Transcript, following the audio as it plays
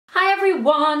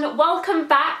everyone, welcome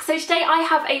back. So today I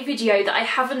have a video that I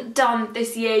haven't done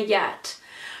this year yet.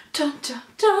 Dun dun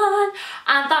dun!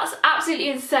 And that's absolutely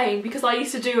insane because I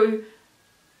used to do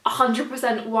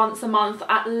 100% once a month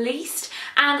at least,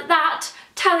 and that,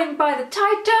 telling by the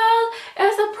title,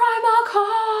 is a Primark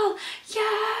haul.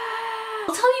 Yeah!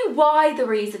 I'll tell you why the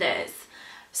reason is.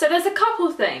 So there's a couple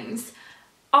things.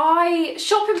 I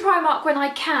shop in Primark when I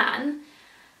can,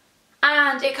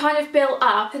 and it kind of built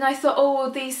up, and I thought,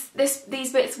 oh, these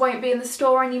bits won't be in the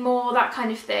store anymore, that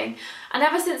kind of thing. And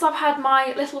ever since I've had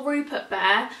my little Rupert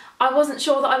bear, I wasn't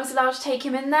sure that I was allowed to take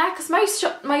him in there, because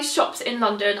most shops in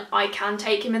London, I can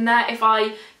take him in there if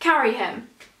I carry him,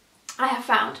 I have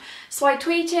found. So I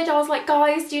tweeted, I was like,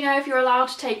 guys, do you know if you're allowed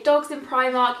to take dogs in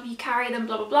Primark if you carry them,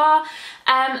 blah, blah, blah.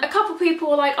 A couple people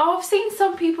were like, oh, I've seen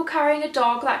some people carrying a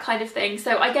dog, that kind of thing.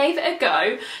 So I gave it a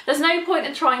go. There's no point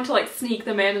in trying to like sneak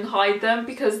them in and hide them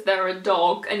because they're a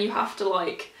dog and you have to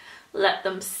like let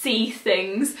them see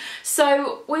things.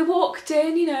 So we walked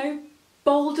in, you know,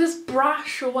 bold as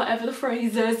brash or whatever the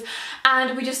phrase is,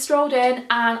 and we just strolled in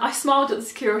and I smiled at the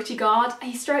security guard,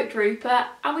 he stroked Rupert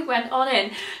and we went on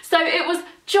in. So it was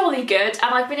jolly good,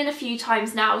 and I've been in a few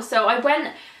times now. So I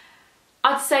went,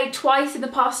 I'd say twice in the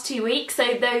past 2 weeks,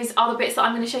 so those are the bits that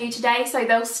I'm going to show you today, so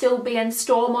they'll still be in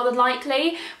store more than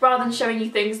likely, rather than showing you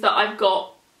things that I've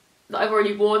got, that I've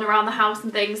already worn around the house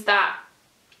and things that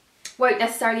won't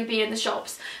necessarily be in the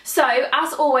shops. So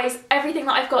as always, everything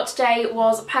that I've got today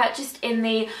was purchased in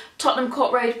the Tottenham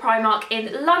Court Road Primark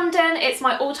in London. It's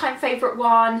my all-time favourite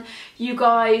one. You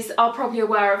guys are probably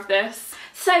aware of this.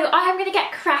 So I am going to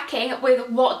get cracking with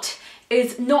what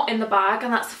is not in the bag,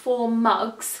 and that's 4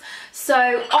 mugs.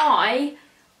 So I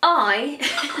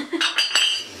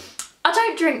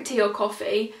don't drink tea or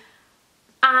coffee,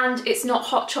 and it's not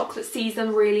hot chocolate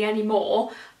season really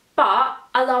anymore. But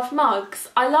I love mugs.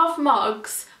 I love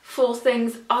mugs for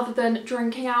things other than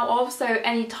drinking out of, so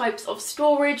any types of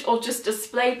storage or just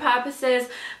display purposes,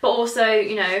 but also,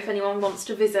 you know, if anyone wants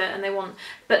to visit and they want,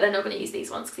 but they're not going to use these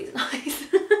ones because these are nice.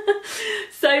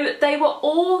 So they were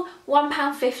all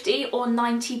 £1.50 or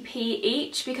 90p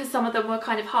each because some of them were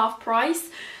kind of half price.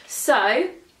 So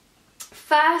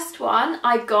first one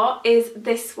I got is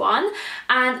this one,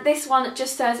 and this one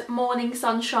just says Morning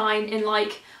Sunshine in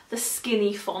like the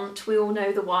skinny font, we all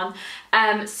know the one.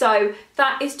 So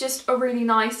that is just a really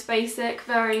nice basic,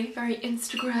 very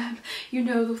Instagram, you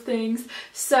know the things.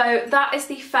 So that is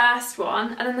the first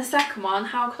one, and then the second one,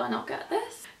 how could I not get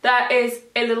this? There is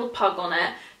a little pug on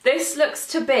it. This looks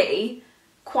to be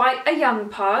quite a young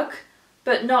pug,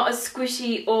 but not as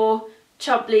squishy or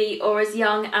chubbly or as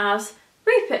young as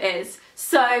Rupert is.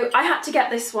 So I had to get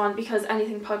this one because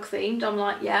anything pug themed, I'm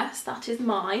like, yes, that is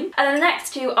mine. And then the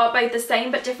next two are both the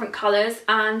same but different colours,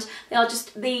 and they are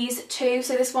just these two.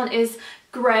 So this one is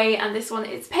grey and this one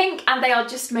is pink, and they are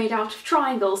just made out of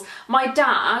triangles. My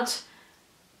dad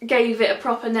gave it a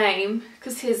proper name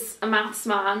because he's a maths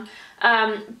man,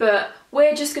 but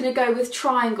we're just going to go with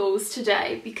triangles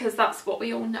today because that's what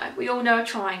we all know. We all know a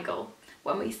triangle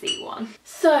when we see one.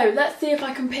 So let's see if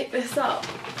I can pick this up.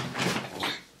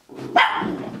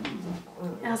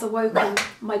 It has awoken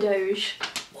my doge.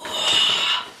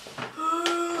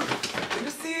 You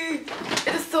see, it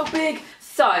is so big.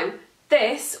 So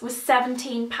this was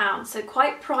 £17, so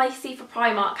quite pricey for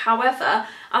Primark. However,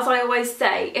 as I always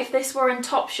say, if this were in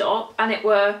Topshop and it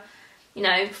were, you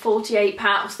know, £48,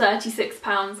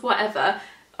 £36, whatever,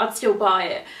 I'd still buy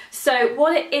it. So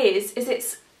what it is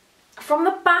it's, from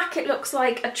the back it looks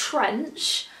like a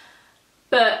trench,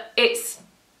 but it's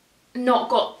not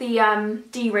got the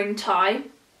D-ring tie,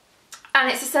 and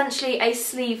it's essentially a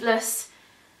sleeveless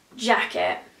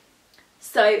jacket.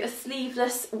 So a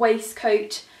sleeveless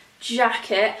waistcoat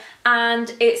jacket,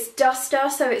 and it's duster,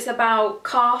 so it's about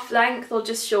calf length or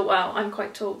just short. Well, I'm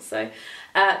quite tall, so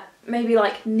maybe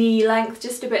like knee length,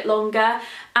 just a bit longer,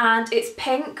 and it's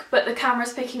pink, but the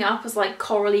camera's picking it up as like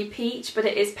corally peach, but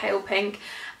it is pale pink.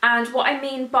 And what I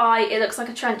mean by it looks like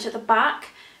a trench at the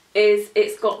back is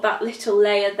it's got that little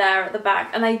layer there at the back.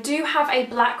 And they do have a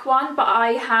black one, but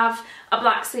I have a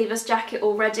black sleeveless jacket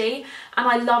already, and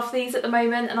I love these at the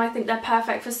moment, and I think they're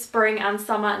perfect for spring and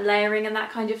summer and layering and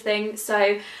that kind of thing.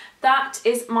 So that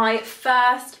is my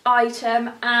first item,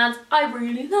 and I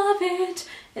really love it.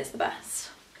 It's the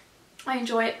best. I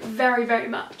enjoy it very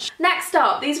much. Next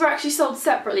up, these were actually sold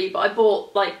separately, but I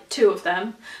bought like 2 of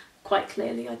them. Quite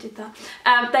clearly I did that.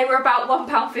 They were about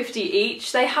 £1.50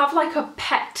 each. They have like a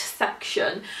pet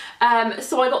section.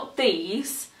 So I got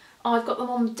these. Oh, I've got them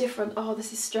on different. Oh,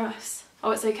 this is stress.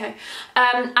 Oh, it's okay.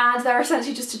 And they're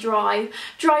essentially just to dry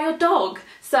your dog.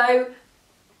 So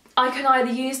I can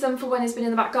either use them for when he's been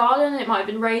in the back garden and it might have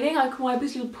been raining, I can wipe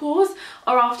his little paws,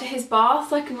 or after his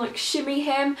bath I can like shimmy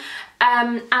him,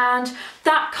 and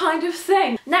that kind of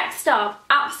thing. Next up,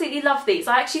 absolutely love these.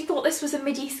 I actually thought this was a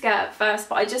midi skirt at first,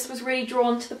 but I just was really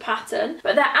drawn to the pattern.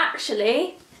 But they're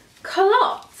actually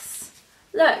culottes.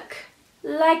 Look,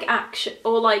 leg action,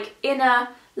 or like inner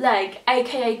leg,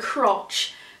 aka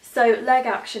crotch. So leg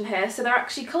action here, so they're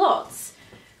actually culottes.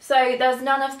 So there's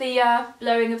none of the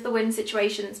blowing of the wind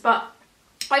situations, but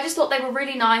I just thought they were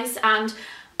really nice and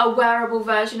a wearable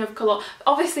version of culotte.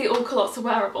 Obviously all culottes are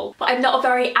wearable, but I'm not a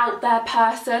very out there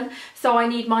person, so I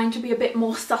need mine to be a bit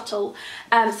more subtle.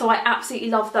 So I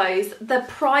absolutely love those. The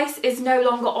price is no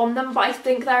longer on them, but I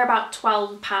think they're about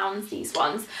 £12, these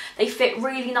ones. They fit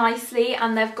really nicely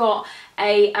and they've got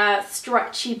a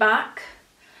stretchy back.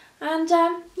 And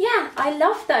yeah, I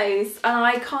love those and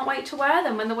I can't wait to wear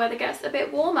them when the weather gets a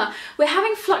bit warmer. We're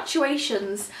having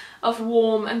fluctuations of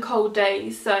warm and cold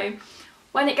days, so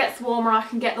when it gets warmer I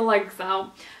can get the legs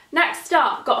out. Next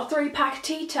up, got a 3-pack of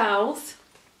tea towels.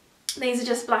 These are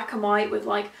just black and white with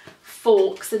like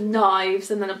forks and knives,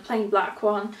 and then a plain black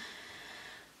one.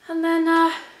 And then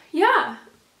yeah,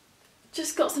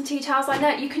 just got some tea towels. I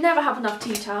know you can never have enough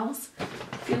tea towels.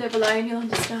 If you live alone, you'll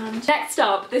understand. Next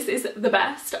up, this is the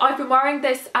best. I've been wearing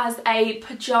this as a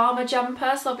pyjama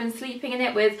jumper, so I've been sleeping in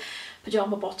it with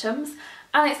pyjama bottoms.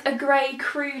 And it's a grey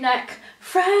crew neck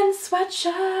Friends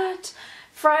sweatshirt.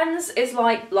 Friends is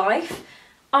like life.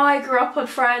 I grew up on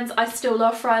Friends. I still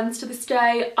love Friends to this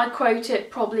day. I quote it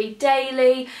probably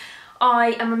daily.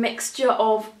 I am a mixture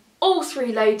of all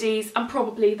 3 ladies and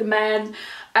probably the men.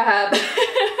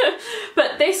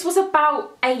 But this was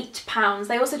about £8.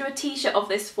 They also do a t-shirt of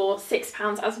this for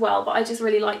 £6 as well, but I just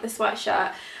really like the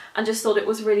sweatshirt and just thought it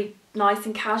was really nice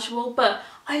and casual. But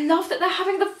I love that they're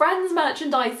having the Friends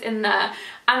merchandise in there,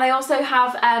 and they also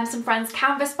have some Friends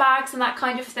canvas bags and that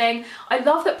kind of thing. I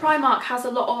love that Primark has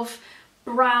a lot of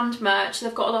brand merch.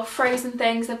 They've got a lot of Frozen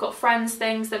things, they've got Friends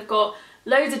things, they've got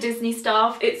loads of Disney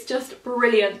stuff. It's just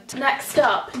brilliant. Next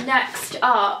up,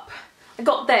 I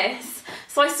got this.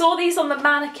 So I saw these on the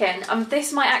mannequin, and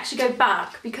this might actually go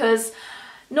back because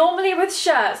normally with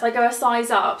shirts I go a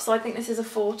size up, so I think this is a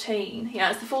 14.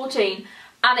 Yeah, it's the 14,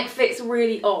 and it fits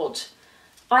really odd.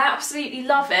 I absolutely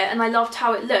love it and I loved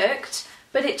how it looked,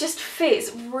 but it just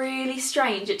fits really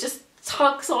strange. It just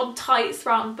tugs on tight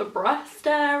around the breast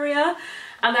area,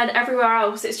 and then everywhere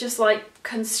else it's just like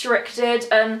constricted,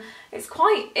 and it's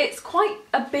quite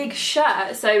a big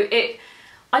shirt, so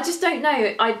I just don't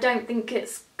know, I don't think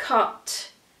it's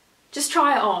cut. Just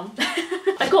try it on.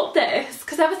 I got this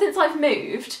because ever since I've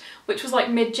moved, which was like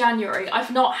mid-January,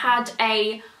 I've not had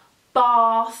a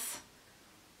bath.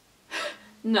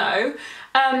 No.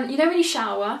 You know when you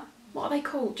shower, what are they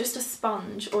called? Just a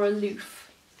sponge or a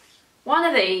loofah? One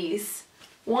of these.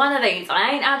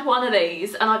 I ain't had one of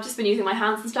these, and I've just been using my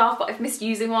hands and stuff, but I've missed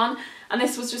using one, and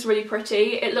this was just really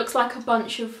pretty. It looks like a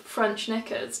bunch of French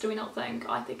knickers, do we not think?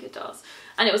 I think it does.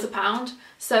 And it was £1.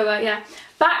 So yeah.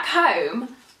 Back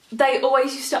home, they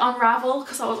always used to unravel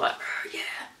because I was like, oh,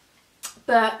 yeah.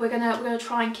 But we're gonna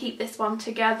try and keep this one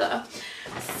together.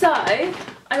 So I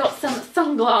got some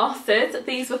sunglasses.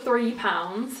 These were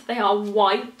 £3. They are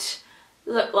white.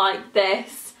 Look like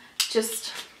this.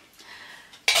 Just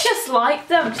like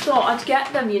them. Just thought I'd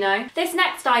get them, you know. This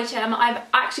next item, I'm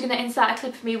actually going to insert a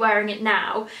clip of me wearing it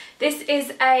now. This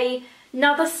is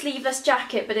another sleeveless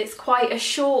jacket, but it's quite a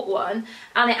short one,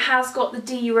 and it has got the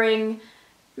D-ring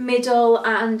middle,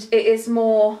 and it is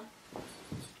more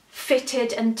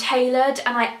fitted and tailored,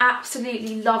 and I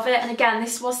absolutely love it. And again,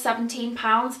 this was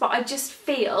 £17, but I just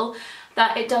feel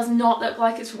that it does not look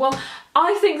like it's, well,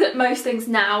 I think that most things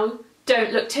now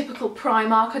don't look typical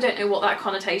Primark. I don't know what that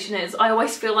connotation is. I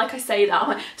always feel like I say that, I'm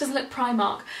like, it doesn't look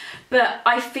Primark, but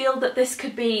I feel that this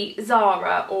could be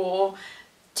Zara, or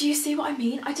do you see what I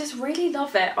mean? I just really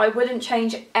love it. I wouldn't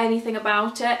change anything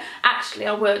about it. Actually,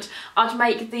 I would. I'd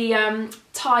make the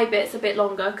tie bits a bit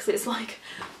longer because it's like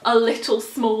a little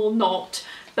small knot,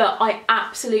 but I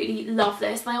absolutely love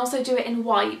this. And I also do it in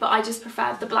white, but I just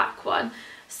prefer the black one.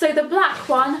 So the black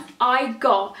one I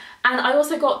got, and I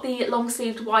also got the long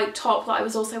sleeved white top that I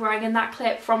was also wearing in that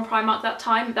clip from Primark that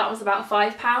time. That was about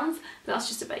 £5, but that's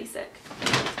just a basic.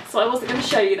 So I wasn't going to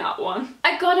show you that one.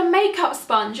 I got a makeup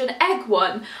sponge, an egg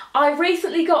one. I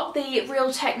recently got the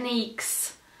Real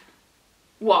Techniques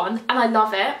one, and I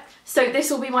love it. So this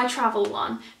will be my travel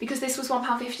one, because this was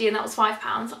 £1.50 and that was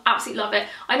 £5. Absolutely love it.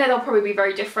 I know they'll probably be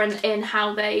very different in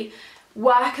how they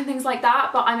work and things like that,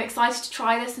 but I'm excited to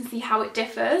try this and see how it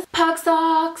differs. Pug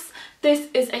socks. This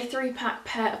is a 3-pack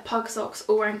pair of pug socks,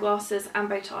 all wearing glasses and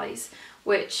bow ties,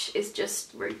 which is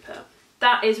just Rupert.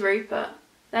 That is Rupert.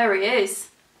 There he is.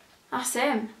 That's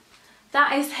him.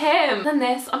 That is him. Then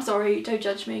this, I'm sorry, don't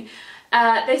judge me.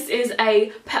 This is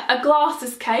a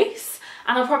glasses case,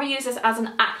 and I'll probably use this as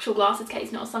an actual glasses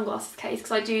case, not a sunglasses case,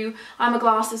 because I'm a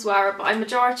glasses wearer, but the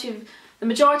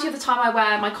majority of the time I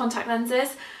wear my contact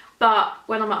lenses, but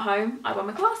when I'm at home, I wear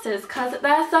my glasses because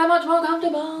they're so much more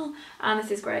comfortable, and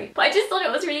this is great. But I just thought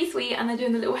it was really sweet, and they're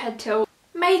doing the little head tilt.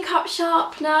 Makeup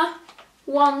sharpener,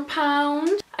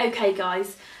 £1. Okay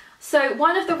guys, so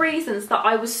one of the reasons that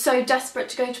I was so desperate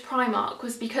to go to Primark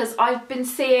was because I've been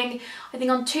seeing, I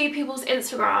think on 2 people's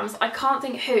Instagrams, I can't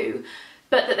think who,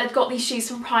 but that they've got these shoes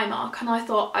from Primark, and I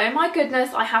thought, oh my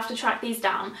goodness, I have to track these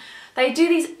down. They do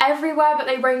these everywhere, but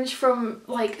they range from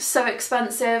like so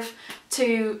expensive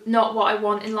to not what I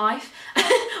want in life.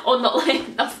 Or not like,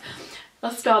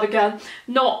 let's start again,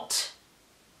 not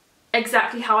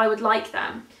exactly how I would like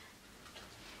them.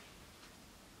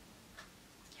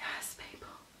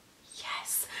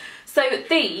 So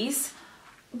these,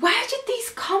 where did these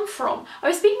come from? I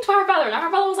was speaking to Arabella, and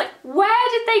Arabella was like, where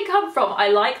did they come from? I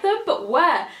like them, but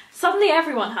where? Suddenly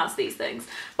everyone has these things,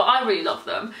 but I really love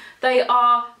them. They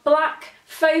are black,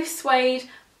 faux suede,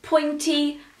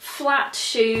 pointy, flat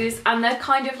shoes, and they're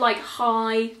kind of like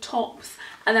high tops.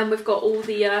 And then we've got all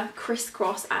the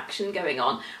crisscross action going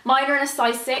on. Mine are in a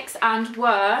size 6 and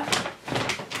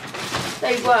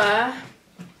they were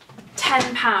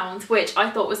 £10, which I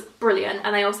thought was brilliant,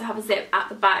 and they also have a zip at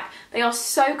the back. They are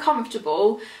so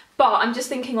comfortable, but I'm just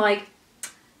thinking like,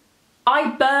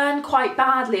 I burn quite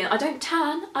badly. I don't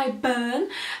tan, I burn,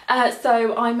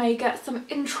 so I may get some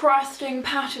interesting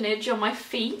patternage on my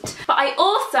feet. But I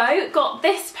also got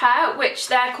this pair, which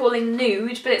they're calling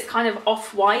nude, but it's kind of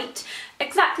off-white.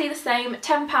 Exactly the same,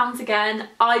 £10 again.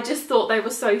 I just thought they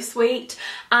were so sweet,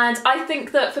 and I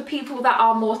think that for people that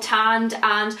are more tanned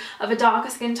and of a darker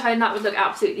skin tone, that would look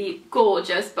absolutely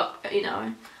gorgeous, but you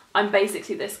know, I'm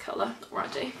basically this colour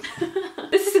already.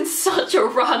 This is in such a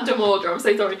random order, I'm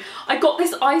so sorry. I got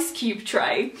this ice cube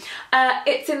tray.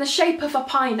 It's in the shape of a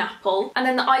pineapple, and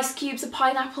then the ice cubes are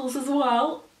pineapples as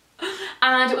well.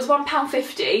 And it was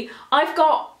 £1.50.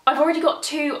 I've already got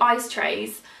 2 ice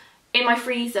trays in my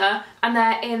freezer, and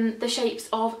they're in the shapes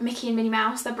of Mickey and Minnie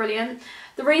Mouse. They're brilliant.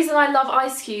 The reason I love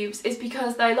ice cubes is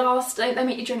because they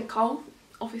make you drink cold,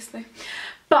 obviously.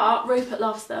 But Rupert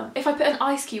loves them. If I put an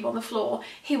ice cube on the floor,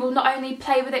 he will not only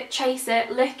play with it, chase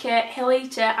it, lick it, he'll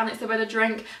eat it, and it's a bit of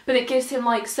drink, but it gives him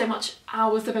like so much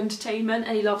hours of entertainment,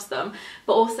 and he loves them.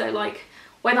 But also, like,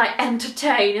 when I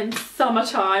entertain in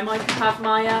summertime, I can have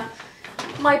my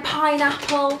my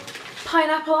pineapple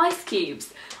ice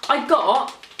cubes. I've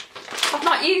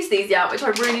not used these yet, which I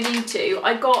really need to.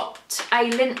 I got a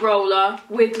lint roller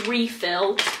with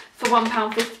refill for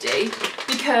 £1.50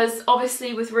 because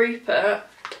obviously with Rupert,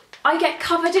 I get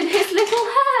covered in his little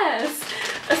hairs,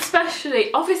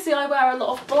 especially. Obviously I wear a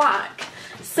lot of black,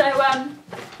 so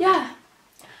yeah,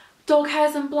 dog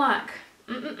hairs and black.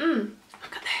 Look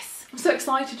at this. I'm so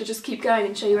excited to just keep going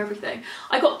and show you everything.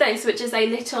 I got this, which is a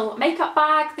little makeup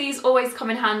bag. These always come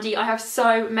in handy. I have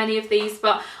so many of these,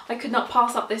 but I could not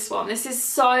pass up this one. This is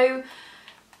so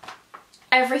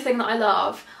everything that I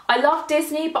love. I love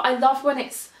Disney, but I love when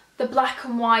it's the black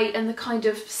and white and the kind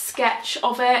of sketch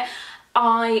of it.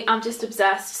 I am just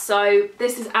obsessed, so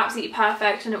this is absolutely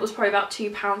perfect, and it was probably about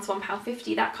 £2,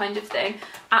 £1.50, that kind of thing.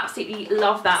 Absolutely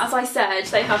love that. As I said,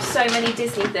 they have so many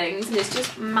Disney things, and it's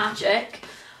just magic.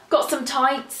 Got some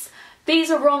tights.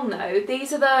 These are wrong though.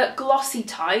 These are the glossy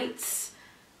tights,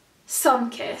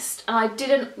 sun-kissed, and I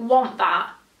didn't want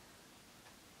that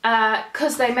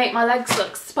because they make my legs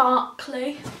look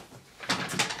sparkly. You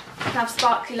can have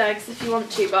sparkly legs if you want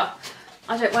to, but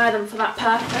I don't wear them for that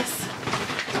purpose.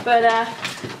 But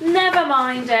never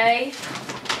mind, eh?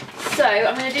 So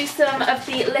I'm going to do some of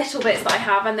the little bits that I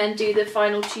have and then do the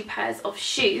final 2 pairs of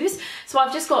shoes. So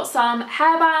I've just got some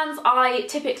hairbands. I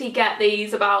typically get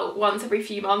these about once every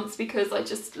few months because I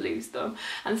just lose them,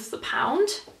 and this is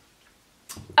 £1.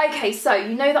 Okay, so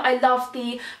you know that I love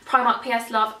the Primark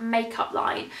PS Love makeup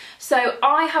line. So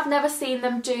I have never seen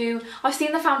them do, I've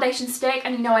seen the foundation stick,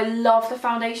 and you know I love the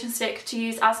foundation stick to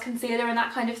use as concealer and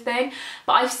that kind of thing,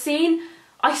 but I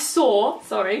saw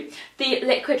the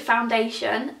liquid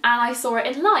foundation, and I saw it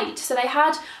in light. So they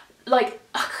had like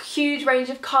a huge range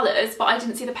of colours, but I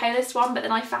didn't see the palest one, but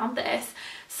then I found this.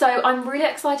 So I'm really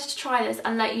excited to try this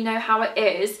and let you know how it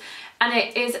is. And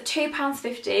it is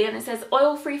 £2.50, and it says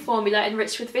oil-free formula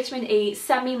enriched with vitamin E,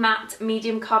 semi-matte,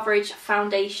 medium coverage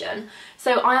foundation.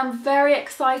 So I am very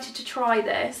excited to try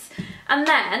this. And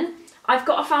then I've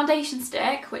got a foundation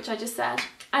stick, which I just said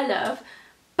I love,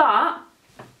 but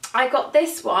I got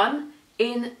this one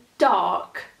in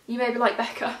dark. You may be like,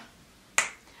 Becca,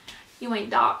 you ain't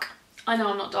dark. I know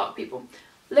I'm not dark, people.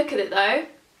 Look at it though.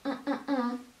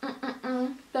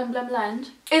 Blend, blend,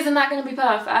 blend. Isn't that going to be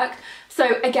perfect?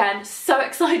 So again, so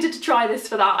excited to try this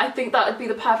for that. I think that would be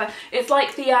the perfect. It's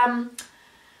like the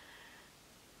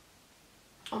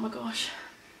oh my gosh,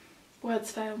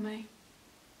 words fail me.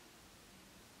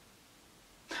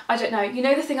 I don't know. You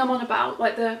know the thing I'm on about,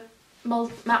 like the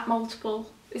matte multiple.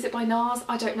 Is it by NARS?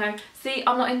 I don't know. See,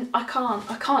 I'm not in. I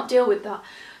can't deal with that.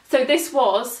 So this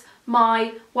was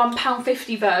my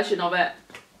 £1.50 version of it.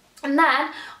 And then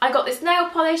I got this nail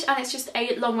polish, and it's just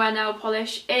a long wear nail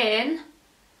polish in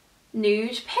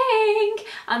nude pink,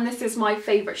 and this is my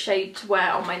favourite shade to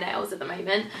wear on my nails at the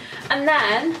moment. And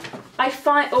then I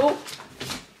find, oh,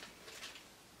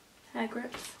 hair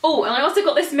grips. Oh, and I also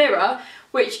got this mirror,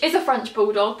 which is a French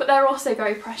Bulldog, but they're also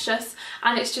very precious,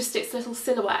 and it's just its little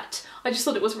silhouette. I just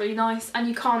thought it was really nice, and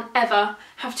you can't ever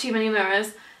have too many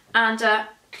mirrors. And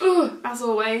as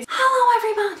always, hello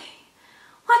everybody,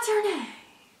 what's your name?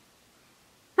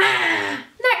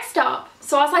 Next up,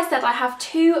 so as I said, I have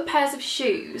 2 pairs of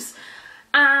shoes,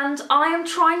 and I am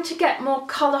trying to get more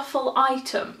colourful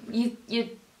item. You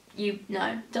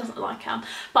know, doesn't look like I am,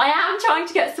 but I am trying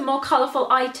to get some more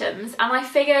colourful items, and I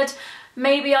figured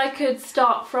maybe I could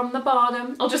start from the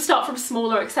bottom, or just start from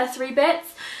smaller accessory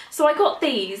bits. So I got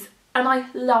these, and I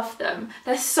love them.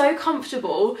 They're so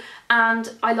comfortable,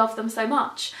 and I love them so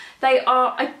much. They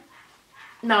are,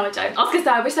 no I don't. I was gonna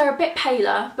say, I wish they were a bit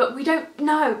paler, but we don't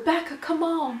know. Becca, come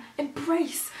on,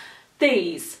 embrace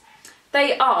these.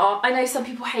 They are, I know some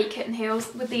people hate kitten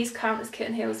heels. Would these count as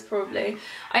kitten heels? Probably.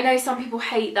 I know some people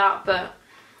hate that, but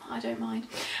I don't mind.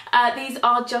 These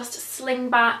are just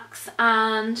slingbacks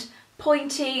and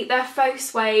pointy. They're faux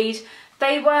suede.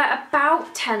 They were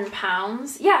about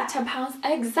 £10. Yeah, £10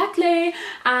 exactly.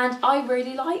 And I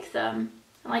really like them.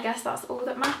 And I guess that's all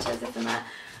that matters, isn't it?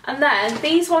 And then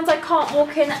these ones I can't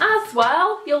walk in as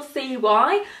well. You'll see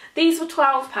why. These were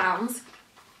 £12.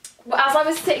 As I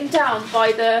was sitting down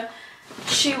by the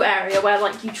shoe area where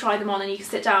like you try them on and you can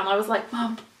sit down, I was like,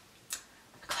 Mum,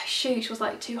 look at those shoes. She was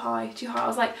like, too high, too high. I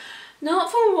was like,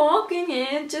 not for walking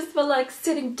in, just for like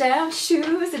sitting down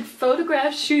shoes and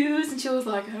photograph shoes. And she was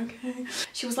like, okay.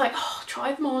 She was like, oh,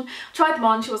 try them on. Tried them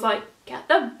on. She was like, get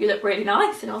them. You look really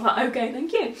nice. And I was like, okay,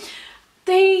 thank you.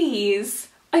 These,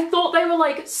 I thought they were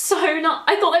like so nice.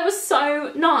 I thought they were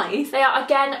so nice. They are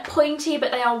again pointy,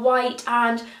 but they are white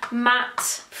and matte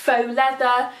faux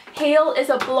leather. Heel is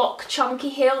a block chunky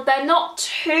heel. They're not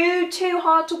too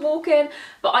hard to walk in,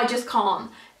 but I just can't.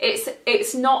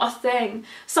 It's not a thing.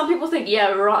 Some people think,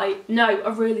 yeah, right. No, I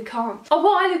really can't. A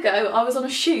while ago, I was on a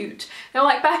shoot. They were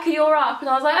like, Becca, you're up. And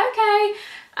I was like, okay.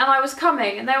 And I was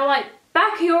coming. And they were like,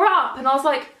 Becca, you're up. And I was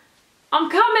like, I'm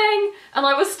coming. And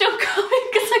I was still coming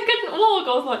because I couldn't walk.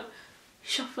 I was like,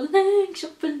 shuffling,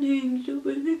 shuffling,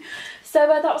 shuffling. So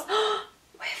that was, oh,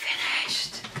 we're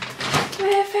finished.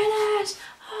 We're finished.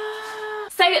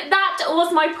 So that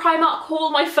was my Primark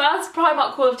haul, my first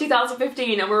Primark haul of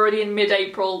 2015, and we're already in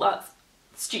mid-April. That's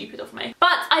stupid of me.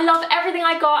 But I love everything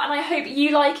I got, and I hope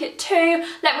you like it too.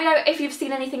 Let me know if you've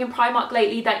seen anything in Primark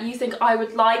lately that you think I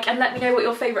would like, and let me know what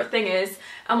your favourite thing is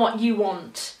and what you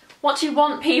want. What do you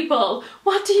want, people?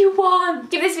 What do you want?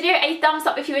 Give this video a thumbs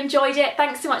up if you enjoyed it.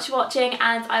 Thanks so much for watching,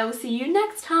 and I will see you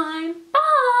next time.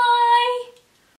 Bye!